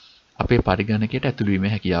අපේ පරිගණකයට ඇතුළු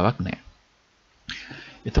වීමේ හැකියාවක් නැහැ.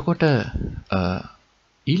 එතකොට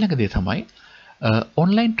ඊළඟ දේ තමයි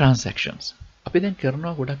online transactions. අපි දැන්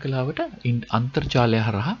කරනවා ගොඩක් කලාවට අන්තර්ජාලය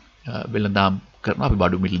හරහා වෙළඳාම් කරනවා. අපි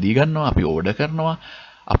බඩු මිල දී ගන්නවා, අපි ඕඩර් කරනවා,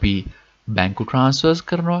 අපි බැංකු ට්‍රාන්ස්ෆර්ස්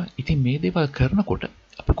කරනවා. ඉතින් මේ දේවල් කරනකොට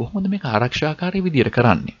අපි කොහොමද මේක ආරක්ෂාකාරී විදියට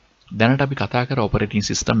කරන්නේ? දැනට අපි කතා කර ඔපරේටින්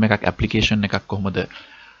සිස්ටම් එකක්, ඇප්ලිකේෂන් එකක් කොහොමද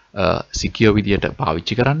සිකියර් විදියට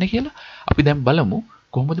පාවිච්චි කරන්න කියලා. අපි දැන් බලමු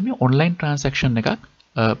කොහොමද මේ ඔන්ලයින් ට්‍රාන්සැක්ෂන් එකක්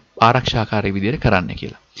ආරක්ෂාකාරී විදියට කරන්න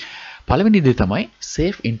කියලා. පළවෙනි දේ තමයි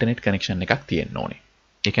safe internet connection එකක් තියෙන්න ඕනේ.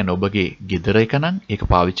 ඒ කියන්නේ ඔබගේ ගෙදර එක නම් ඒක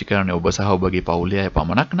පාවිච්චි කරන්නේ ඔබ සහ ඔබගේ පවුලේ අය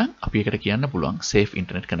පමණක් නම් අපි ඒකට කියන්න පුළුවන් safe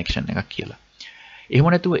internet connection එකක් කියලා. එහෙම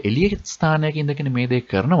නැතුව එළිය ස්ථානයක ඉඳගෙන මේ දේ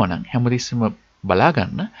කරනවා නම් හැමතිස්සෙම බලා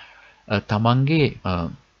ගන්න තමන්ගේ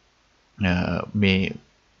මේ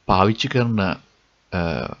පාවිච්චි කරන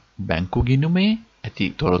බැංකු ගිණුමේ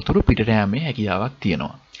ඇති තොරතුරු පිටට යෑමේ හැකියාවක්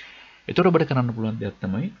තියෙනවා. ඒතර ඔබට කරන්න පුළුවන් දෙයක්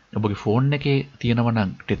තමයි ඔබගේ ෆෝන් එකේ තියෙනවා නම්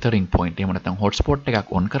tethering point එහෙම නැත්නම් hotspot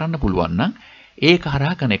එකක් on කරන්න පුළුවන් නම් ඒක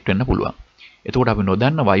හරහා connect වෙන්න පුළුවන්. එතකොට අපි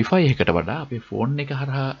නොදන්න wifi එකකට වඩා අපේ ෆෝන් එක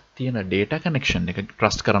හරහා තියෙන data connection එක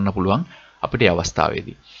trust කරන්න පුළුවන් අපිට මේ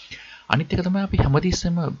අවස්ථාවේදී. අනිත් එක තමයි අපි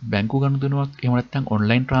හැමතිස්සෙම බැංකු ගනුදෙනුවක් එහෙම නැත්නම්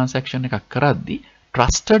online transaction එකක් කරද්දී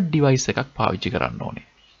trusted device එකක් පාවිච්චි කරන්න ඕනේ.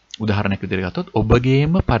 උදාහරණයක් විදිහට ගත්තොත්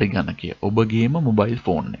ඔබගේම පරිගණකය, ඔබගේම mobile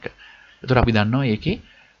phone එක. එතකොට අපි දන්නවා ඒකේ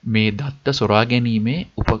මේ දත්ත සොරා ගැනීමේ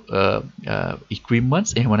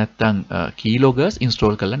equipments එහෙම නැත්නම් keyloggers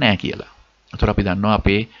install කරලා නැහැ කියලා. එතකොට අපි දන්නවා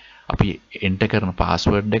අපි enter කරන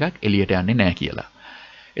password එකක් එළියට යන්නේ නැහැ කියලා.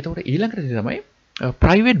 එතකොට ඊළඟට තමයි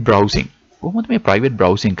private browsing. කොහොමද මේ private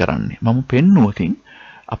browsing කරන්නේ? මම පෙන්නුවකින්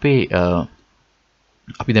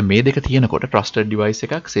අපි දැන් මේ දෙක තියෙනකොට trusted device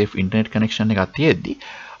එකක්, safe internet connection එකක් තියෙද්දි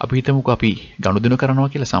අපි හිතමුකෝ අපි ගනුදෙනු කරනවා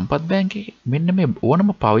කියලා සම්පත් බැංකුවේ මෙන්න මේ ඕනම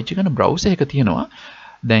පාවිච්චි කරන browser එක තියෙනවා.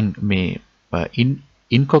 දැන් මේ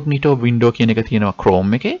incognito window කියන එක තියෙනවා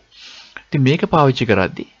Chrome එකේ. ඉතින් මේක පාවිච්චි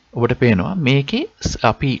කරද්දී ඔබට පේනවා මේකේ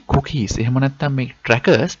අපි cookies එහෙම නැත්නම් මේ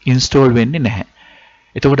trackers install වෙන්නේ නැහැ.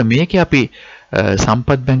 එතකොට මේකේ අපි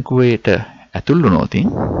සම්පත් බැංකුවේට ඇතුල් වුණොත්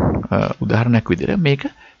උදාහරණයක් විදිහට මේක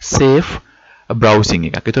safe browsing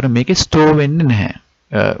එකක්. එතකොට මේකේ store වෙන්නේ නැහැ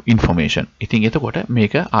information. ඉතින් එතකොට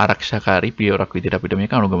මේක ආරක්ෂාකාරී පියවරක් විදිහට අපිට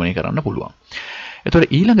මේක අනුගමනය කරන්න පුළුවන්.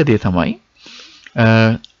 එතකොට ඊළඟ දේ තමයි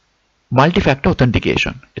multi factor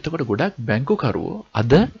authentication. එතකොට ගොඩක් බැංකුකරුවෝ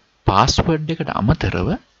අද password එකට අමතරව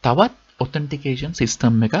තවත් authentication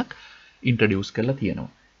system එකක් introduce කරලා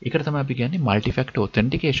තියෙනවා. ඒකට තමයි අපි කියන්නේ multi factor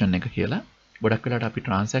authentication එක කියලා. ගොඩක් වෙලාවට අපි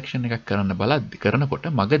transaction එකක් කරනකොට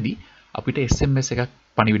මගදී අපිට SMS එකක්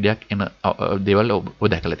පණිවිඩයක් එන දේවල් ඔබ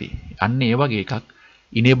දැකලා තියෙනවා. අන්න ඒ වගේ එකක්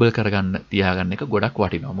enable කරගන්න තියාගන්න එක ගොඩක්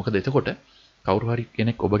වටිනවා. මොකද එතකොට කවුරු හරි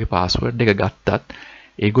කෙනෙක් ඔබගේ password එක ගත්තත්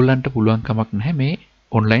ඒගොල්ලන්ට පුළුවන් කමක් නැහැ මේ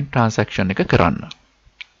online transaction එක කරන්න.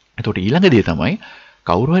 එතකොට ඊළඟ දේ තමයි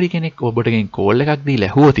කවුරු හරි කෙනෙක් ඔබටගෙන් call එකක්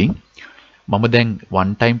දීලා ඇහුවොත් මම දැන්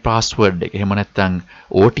one time password එක එහෙම නැත්නම්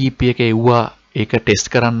OTP එක එව්වා ඒක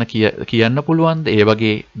ටෙස්ට් කරන්න කියන්න පුළුවන්ද? ඒ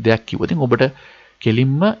වගේ දෙයක් කිව්වොත් ඔබට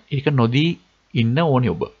කෙලින්ම ඒක නොදී ඉන්න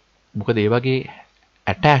ඕනේ ඔබ. මොකද ඒ වගේ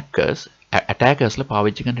attackersලා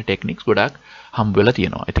පාවිච්චි කරන ටෙක්නික්ස් ගොඩක් හම්බ වෙලා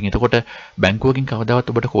තියෙනවා. ඉතින් එතකොට බැංකුවකින්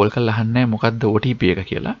කවදාවත් ඔබට කෝල් කරලා අහන්නේ මොකද්ද OTP එක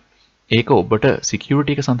කියලා. ඒක ඔබට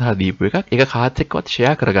security එක සඳහා දීපු එකක්. ඒක කාත් එක්කවත්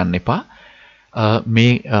share කරගන්න එපා.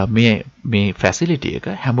 මේ facility එක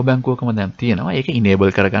හැම බැංකුවකම දැන් තියෙනවා. ඒක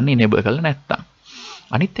enable කරගන්න enable කරලා නැත්තම්.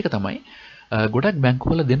 අනිත් එක තමයි ගොඩක්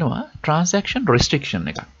බැංකුවල දෙනවා transaction restriction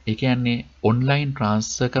එකක්. ඒ කියන්නේ online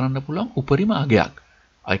transfer කරන්න පුළුවන් උපරිම අගයක්.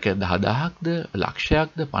 ඒක 10000ක්ද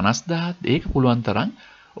ලක්ෂයක්ද 50000ක්ද ඒක පුළුවන් තරම්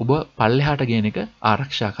ඔබ පල්ලෙහාට ගේන එක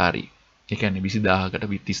ආරක්ෂාකාරී. ඒ කියන්නේ 20000කට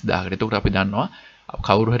 30000කට. ඒකට අපි දන්නවා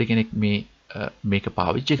කවුරු හරි කෙනෙක් මේක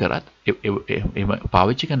පාවිච්චි කරත් එහෙම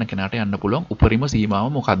පාවිච්චි කරන කෙනාට යන්න පුළුවන් උපරිම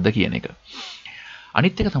සීමාව මොකක්ද කියන එක.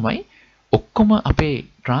 අනිත් එක තමයි ඔක්කොම අපේ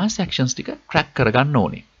transactions ටික track කරගන්න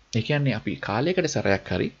ඕනේ. ඒ කියන්නේ අපි කාලයකට සැරයක්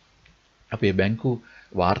හරි අපේ බැංකු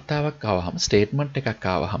වාර්තාවක් ආවහම ස්ටේට්මන්ට් එකක්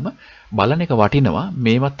ආවහම බලන එක වටිනවා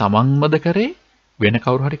මේවා තමන්මද කරේ වෙන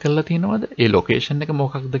කවුරු හරි කරලා තියෙනවද ඒ ලොකේෂන් එක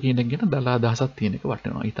මොකක්ද කියන එක ගැන දලා අදහසක් තියෙන එක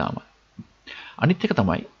වටිනවා ඊටාම. අනිත් එක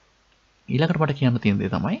තමයි ඊළඟට මට කියන්න තියෙන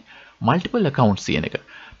දේ තමයි multiple accounts කියන එක.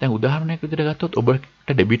 දැන් උදාහරණයක් විදිහට ගත්තොත් ඔබට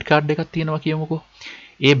ඩෙබිට් කාඩ් එකක් තියෙනවා කියමුකෝ.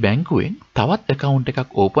 ඒ බැංකුවෙන් තවත් account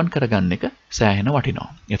එකක් open කරගන්න එක සෑහෙන වටිනවා.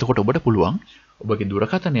 එතකොට ඔබට පුළුවන් ඔබගේ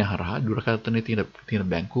දුරකථනය හරහා දුරකථනයේ තියෙන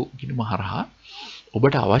බැංකු ගිණුම හරහා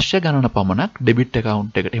ඔබට අවශ්‍ය ගණන පමණක් ඩෙබිට්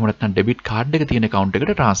account එකට එහෙම නැත්නම් ඩෙබිට් කාඩ් එක තියෙන account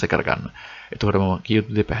එකට transfer කරගන්න. එතකොට මම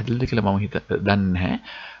කියපු දේ පැහැදිලිද කියලා මම දන්නේ නැහැ.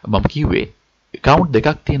 මම කිව්වේ account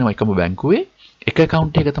දෙකක් තියෙනවා එකම බැංකුවේ. එක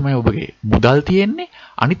account එක තමයි ඔබගේ මුදල් තියෙන්නේ.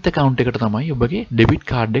 අනිත් account එකට තමයි ඔබගේ ඩෙබිට්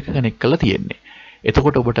කාඩ් එක කනෙක්ට් කරලා තියෙන්නේ.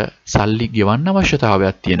 එතකොට ඔබට සල්ලි ගෙවන්න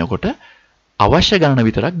අවශ්‍යතාවයක් තියෙනකොට අවශ්‍ය ගණන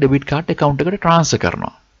විතරක් ඩෙබිට් කාඩ් account එකට transfer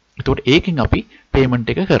කරනවා. එතකොට ඒකෙන් අපි payment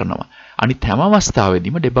එක කරනවා. අනිත් හැම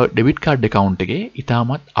අවස්ථාවෙදීම debit card account එකේ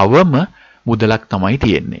ඊටමත් අවම මුදලක් තමයි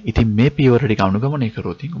තියෙන්නේ. ඉතින් මේ පියවර ටික අනුගමනය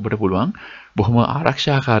කරොත් ඔබට පුළුවන් බොහොම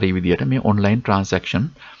ආරක්ෂාකාරී විදියට මේ online transaction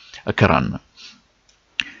කරන්න.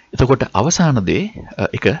 එතකොට අවසාන දේ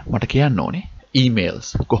එක මට කියන්න ඕනේ emails.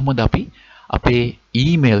 කොහොමද අපි අපේ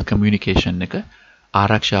email communication එක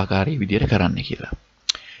ආරක්ෂාකාරී විදියට කරන්නේ කියලා.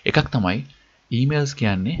 එකක් තමයි emails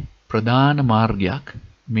කියන්නේ ප්‍රධාන මාර්ගයක්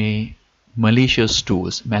මේ malicious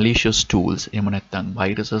tools එහෙම නැත්නම්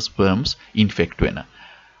viruses worms infect වෙන.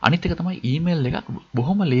 අනිත් එක තමයි email එකක්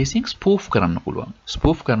බොහොම ලේසියෙන් spoof කරන්න පුළුවන්.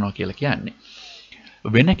 spoof කරනවා කියලා කියන්නේ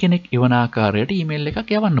වෙන කෙනෙක් එවන ආකාරයට email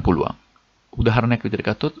එකක් යවන්න පුළුවන්. උදාහරණයක් විදිහට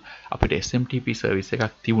ගත්තොත් අපිට SMTP service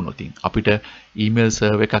එකක් තිබුණොත් අපිට email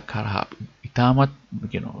server එකක් කරහා ඉතාමත්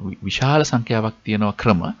විශාල සංඛ්‍යාවක් තියෙන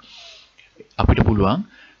ක්‍රම අපිට පුළුවන්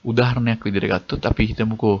උදාහරණයක් විදිහට ගත්තොත් අපි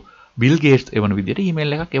හිතමුකෝ Bill Gates එවන විදිහට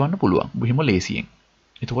email එකක් එවන්න පුළුවන්. බොහොම ලේසියෙන්.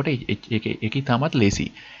 එතකොට ඒක ඉතාමත් ලේසි.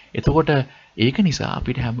 එතකොට ඒක නිසා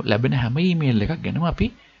අපිට ලැබෙන හැම email එකක් ගැනම අපි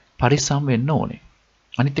පරිස්සම් වෙන්න ඕනේ.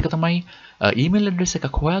 අනිත් එක තමයි email address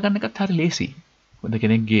එකක් හොයාගන්න එකත් හරි ලේසි. මොකද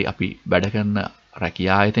කෙනෙක්ගේ අපි වැඩ කරන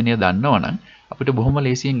රැකියා ආයතනය දන්නවනම් අපිට බොහොම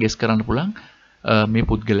ලේසියෙන් guess කරන්න පුළුවන් මේ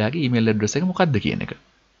පුද්ගලයාගේ email address එක මොකක්ද කියන එක.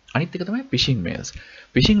 අනිත් එක තමයි phishing mails.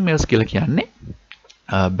 phishing mails කියලා කියන්නේ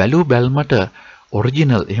බැලුමට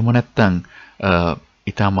ඔරිජිනල් එහෙම නැත්නම්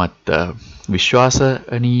ඊටමත්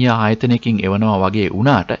විශ්වාසනීය ආයතනයකින් එවනවා වගේ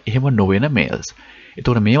වුණාට එහෙම නොවන මේල්ස්.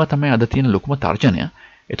 ඒතකොට මේවා තමයි අද තියෙන ලොකුම තර්ජනය.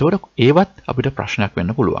 ඒතකොට ඒවත් අපිට ප්‍රශ්නයක්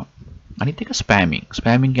වෙන්න පුළුවන්. අනිත් එක ස්පෑමිං.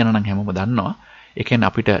 ස්පෑමිං ගැන නම් හැමෝම දන්නවා. ඒ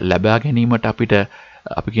කියන්නේ අපිට ලැබා ගැනීමට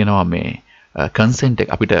අපි කියනවා මේ consent එක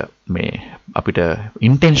අපිට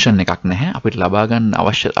intention එකක් නැහැ. අපිට ලබා ගන්න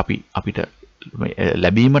අවශ්‍ය අපිට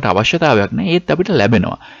ලැබීමට අවශ්‍යතාවයක් නැහැ. ඒත් අපිට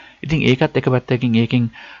ලැබෙනවා. ඉතින් ඒකත් එක පැත්තකින් ඒකෙන්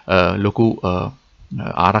ලොකු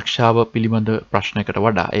ආරක්ෂාව පිළිබඳ ප්‍රශ්නයකට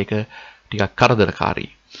වඩා ඒක ටිකක්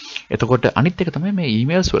කරදරකාරී. එතකොට අනිත් එක තමයි මේ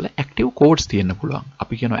ඊමේල්ස් වල ඇක්ටිව් කෝඩ්ස් තියෙන්න පුළුවන්.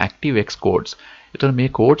 අපි කියනවා ඇක්ටිව් එක්ස් කෝඩ්ස්. එතකොට මේ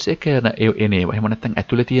කෝඩ්ස් එක එනේවා. එහෙම නැත්නම්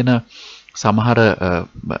ඇතුලේ තියෙන සමහර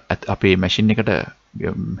අපේ මැෂින් එකට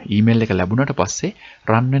ඊමේල් එක ලැබුණාට පස්සේ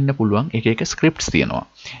රන් වෙන්න පුළුවන් එක ස්ක්‍රිප්ට්ස් තියෙනවා.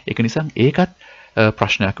 ඒක නිසා ඒකත්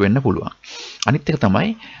ප්‍රශ්නයක් වෙන්න පුළුවන්. අනිත් එක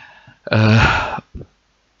තමයි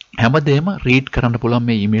හැමදේම රීඩ් කරන්න පුළුවන්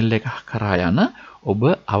මේ ඊමේල් එක කරා යන ඔබ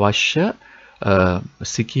අවශ්‍ය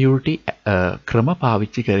security ක්‍රම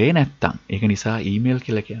පාවිච්චි කරේ නැත්නම්. ඒක නිසා ඊමේල්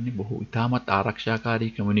කියලා කියන්නේ බොහෝ ඉතාමත්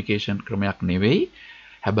ආරක්ෂාකාරී කමියුනිකේෂන් ක්‍රමයක් නෙවෙයි.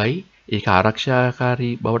 හැබැයි ඒක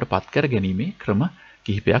ආරක්ෂාකාරී බවට පත් කර ගැනීමේ ක්‍රම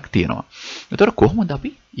කිහිපයක් තියෙනවා. ඒතකොට කොහොමද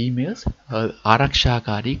අපි ඊමේල්ස්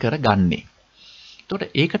ආරක්ෂාකාරී කරගන්නේ? එතකොට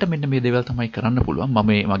ඒකට මෙන්න මේ දේවල් තමයි කරන්න පුළුවන්.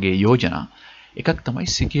 මගේ යෝජනා එකක් තමයි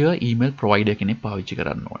secure email provider කෙනෙක් පාවිච්චි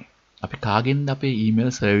කරන්න ඕනේ. අපි කාගෙන්ද අපේ email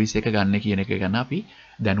service එක ගන්න කියන එක ගැන අපි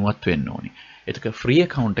දැනුවත් වෙන්න ඕනේ. ඒක free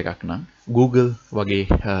account එකක් නම් Google වගේ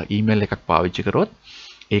email එකක් පාවිච්චි කරොත්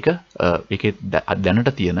ඒකේ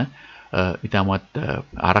දැනට තියෙන ඉතාමත්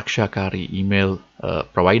ආරක්ෂාකාරී email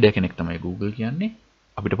provider කෙනෙක් තමයි Google කියන්නේ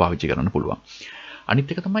අපිට පාවිච්චි කරන්න පුළුවන්.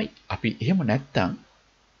 අනිත් එක තමයි අපි එහෙම නැත්තම්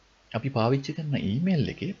අපි පාවිච්චි කරන email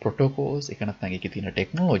එකේ protocols එක නැත්නම් ඒකේ තියෙන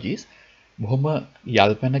technologies බොහොම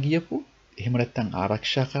යල්පැන ගියපු එහෙම නැත්නම්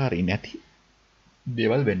ආරක්ෂාකාරී නැති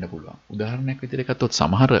දේවල් වෙන්න පුළුවන්. උදාහරණයක් විදිහට ගත්තොත්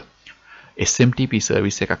සමහර SMTP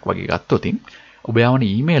සර්විස් එකක් වගේ ගත්තොත් ඔබ යවන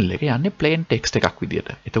ඊමේල් එක යන්නේ plain text එකක් විදිහට.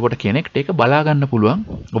 එතකොට කෙනෙක්ට ඒක බලා ගන්න පුළුවන්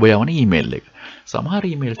ඔබ යවන ඊමේල් එක. සමහර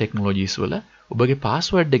ඊමේල් ටෙක්නොලොජිස් වල ඔබගේ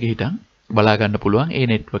පාස්වර්ඩ් එක හිටන් බලා ගන්න පුළුවන් ඒ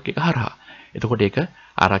network එක හරහා. එතකොට ඒක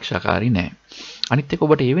ආරක්ෂාකාරී නෑ. අනිත් එක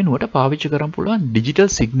ඔබට ඒ වෙනුවට පාවිච්චි කරන්න පුළුවන් digital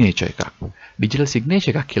signature එකක්. digital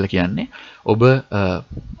signature එකක් කියලා කියන්නේ ඔබ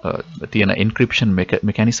තියෙන encryption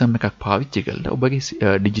mechanism එකක් පාවිච්චි කරලා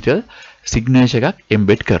ඔබගේ digital signature එකක්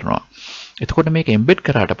embed කරනවා. එතකොට මේක embed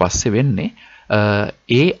කරාට පස්සේ වෙන්නේ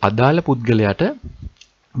ඒ අදාළ පුද්ගලයාට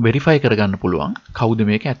verify කරගන්න පුළුවන් කවුද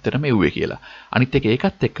මේක ඇත්තටම එව්වේ කියලා. අනිත් එක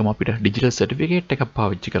ඒකත් එක්කම අපිට digital certificate එකක්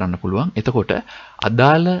පාවිච්චි කරන්න පුළුවන්. එතකොට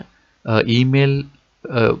අදාළ email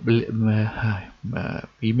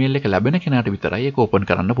එක ලැබෙන කෙනාට විතරයි ඒක ඕපන්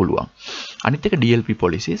කරන්න පුළුවන්. අනිත් එක DLP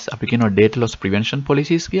policies අපි කියනවා data loss prevention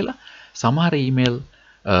policies කියලා. සමහර email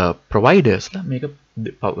providersලා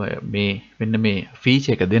මෙන්න මේ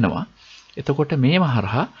feature එක දෙනවා. එතකොට මේව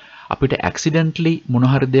හරහා අපිට accidentally මොන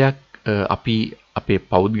හරි දෙයක් අපි අපේ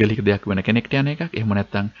පෞද්ගලික දෙයක් වෙන කෙනෙක්ට යන එකක් එහෙම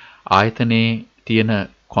නැත්නම් ආයතනයේ තියෙන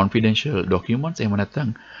confidential documents එහෙම නැත්නම්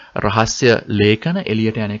රහස්‍ය ලේඛන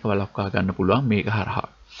එළියට යන එක වළක්වා ගන්න පුළුවන් මේක හරහා.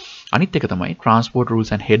 අනිත් එක තමයි transport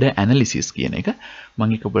rules and header analysis කියන එක.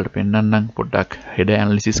 මම ඒක ඔයාලට පෙන්නන්නම් පොඩ්ඩක් header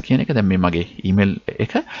analysis කියන එක. දැන් මේ මගේ email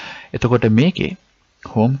එක. එතකොට මේකේ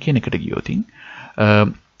home කියන එකට ගියොත්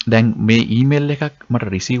දැන් මේ email එකක්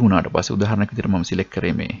මට receive වුණාට පස්සේ උදාහරණයක් විදිහට මම select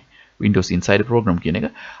කරේ මේ Windows Insider program කියන එක.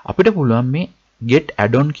 අපිට පුළුවන් මේ get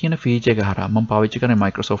add-on කියන feature එක හරහා මම පාවිච්චි කරන්නේ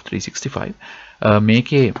Microsoft 365.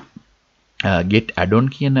 මේකේ get add-on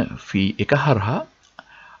කියන fee එක හරහා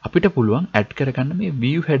අපිට පුළුවන් add කරගන්න මේ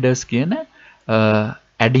view headers කියන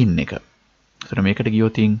add-in එක. ඒතර මේකට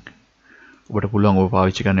ගියොත් ඔබට පුළුවන් ඔබ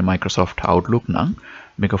පාවිච්චි කරන්නේ Microsoft Outlook නම්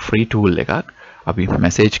මේක free tool එකක්. අපි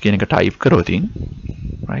message කියන එක type කරොත්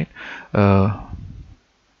right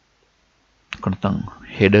කොහොමද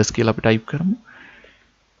headers කියලා අපි type කරමු.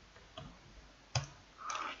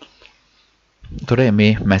 ඒතර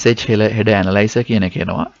මේ message header analyzer කියන එක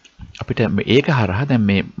එනවා. අපිට ඒක හරහා දැන්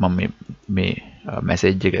මම මේ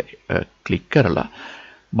message එක click කරලා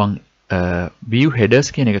මම view headers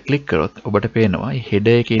කියන එක click කරොත් ඔබට පේනවා මේ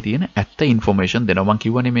header එකේ තියෙන ඇත්ත information දෙනවා. මම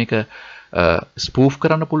කියවනේ මේක spoof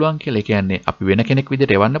කරන්න පුළුවන් කියලා. ඒ කියන්නේ අපි වෙන කෙනෙක්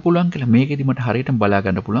විදිහට එවන්න පුළුවන් කියලා. මේකෙදි මට හරියටම බලා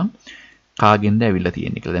ගන්න පුළුවන් කාගෙන්ද ඇවිල්ලා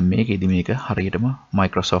තියෙන්නේ කියලා. දැන් මේකෙදි මේක හරියටම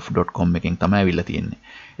microsoft.com එකෙන් තමයි ඇවිල්ලා තියෙන්නේ.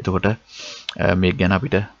 එතකොට මේක ගැන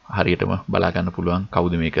අපිට හරියටම බලා ගන්න පුළුවන්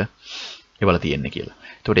කවුද මේක එවලා තියෙන්නේ කියලා.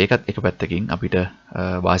 එතකොට ඒකත් එක පැත්තකින් අපිට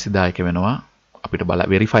වාසිදායක වෙනවා. අපිට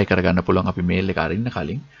verify කරගන්න පුළුවන් අපි mail එක අරින්න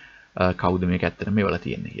කලින් කවුද මේක ඇත්තටම එවලා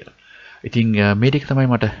තියෙන්නේ කියලා. ඉතින් මේ ටික තමයි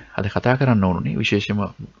මට අද කතා කරන්න ඕනුනේ. විශේෂයෙන්ම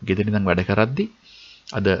ගෙදර ඉඳන් වැඩ කරද්දී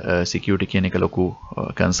අද security කියන එක ලොකු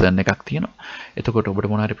concern එකක් තියෙනවා. එතකොට ඔබට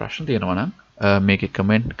මොන හරි ප්‍රශ්න තියෙනවා නම් මේකේ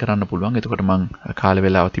comment කරන්න පුළුවන්. එතකොට මම කාල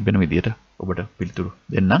වේලාව තිබෙන විදිහට ඔබට පිළිතුරු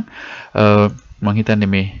දෙන්නම්. මම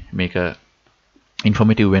හිතන්නේ මේක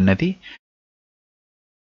informative වෙන්නේ නැති